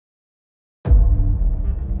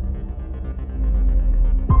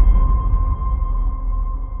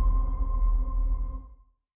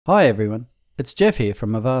Hi everyone, it's Jeff here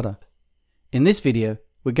from Avada. In this video,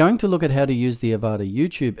 we're going to look at how to use the Avada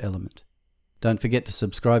YouTube element. Don't forget to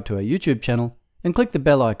subscribe to our YouTube channel and click the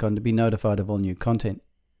bell icon to be notified of all new content.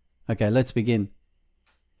 Okay, let's begin.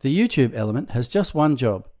 The YouTube element has just one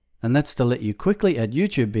job, and that's to let you quickly add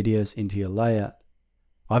YouTube videos into your layout.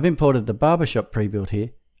 I've imported the barbershop pre-built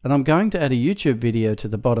here, and I'm going to add a YouTube video to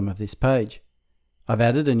the bottom of this page. I've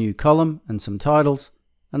added a new column and some titles,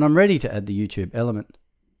 and I'm ready to add the YouTube element.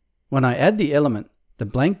 When I add the element, the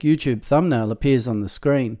blank YouTube thumbnail appears on the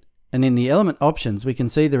screen, and in the element options we can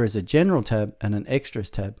see there is a General tab and an Extras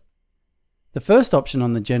tab. The first option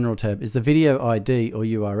on the General tab is the video ID or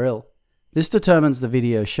URL. This determines the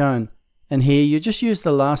video shown, and here you just use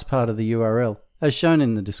the last part of the URL, as shown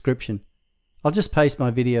in the description. I'll just paste my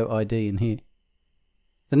video ID in here.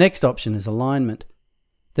 The next option is alignment.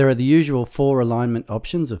 There are the usual 4 alignment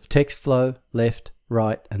options of text flow, left,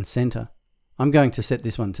 right, and center. I'm going to set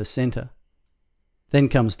this one to center. Then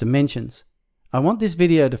comes dimensions. I want this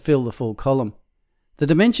video to fill the full column. The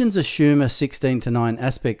dimensions assume a 16:9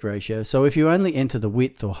 aspect ratio, so if you only enter the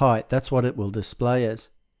width or height, that's what it will display as.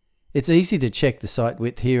 It's easy to check the site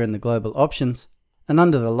width here in the global options, and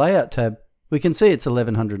under the layout tab, we can see it's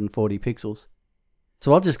 1140 pixels.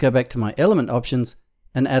 So I'll just go back to my element options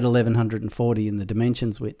and add 1140 in the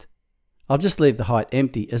dimensions width. I'll just leave the height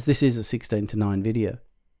empty as this is a 16:9 video.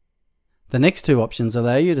 The next 2 options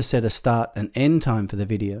allow you to set a start and end time for the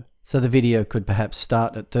video, so the video could perhaps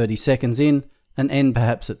start at 30 seconds in and end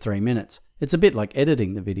perhaps at 3 minutes. It's a bit like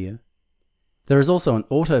editing the video. There is also an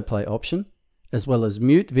autoplay option, as well as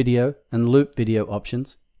mute video and loop video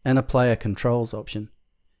options, and a player controls option.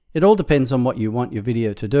 It all depends on what you want your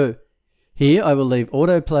video to do. Here I will leave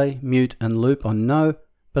autoplay, mute and loop on no,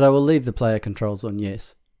 but I will leave the player controls on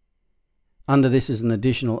yes. Under this is an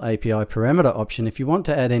additional API parameter option if you want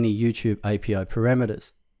to add any YouTube API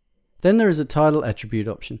parameters. Then there is a title attribute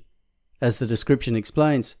option. As the description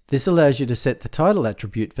explains, this allows you to set the title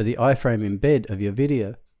attribute for the iframe embed of your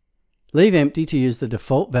video. Leave empty to use the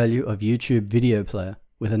default value of YouTube video player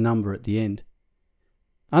with a number at the end.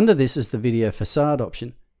 Under this is the video facade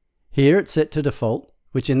option. Here it's set to default,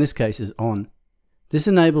 which in this case is on. This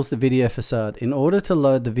enables the video facade in order to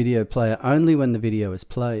load the video player only when the video is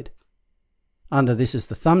played. Under this is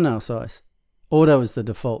the thumbnail size. Auto is the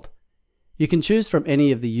default. You can choose from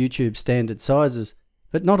any of the YouTube standard sizes,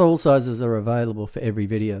 but not all sizes are available for every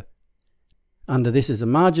video. Under this is a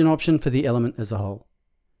margin option for the element as a whole.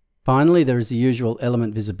 Finally, there is the usual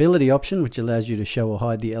element visibility option, which allows you to show or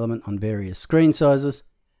hide the element on various screen sizes,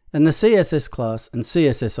 and the CSS class and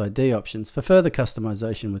CSS ID options for further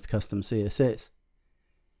customization with custom CSS.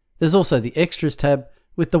 There's also the Extras tab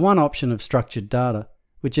with the one option of structured data,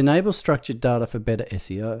 which enables structured data for better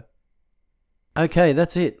SEO. Okay,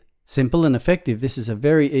 that's it. Simple and effective. This is a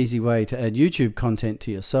very easy way to add YouTube content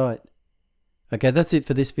to your site. Okay, that's it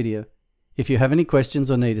for this video. If you have any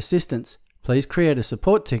questions or need assistance, please create a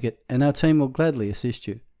support ticket and our team will gladly assist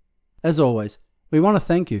you. As always, we want to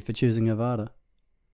thank you for choosing Avada.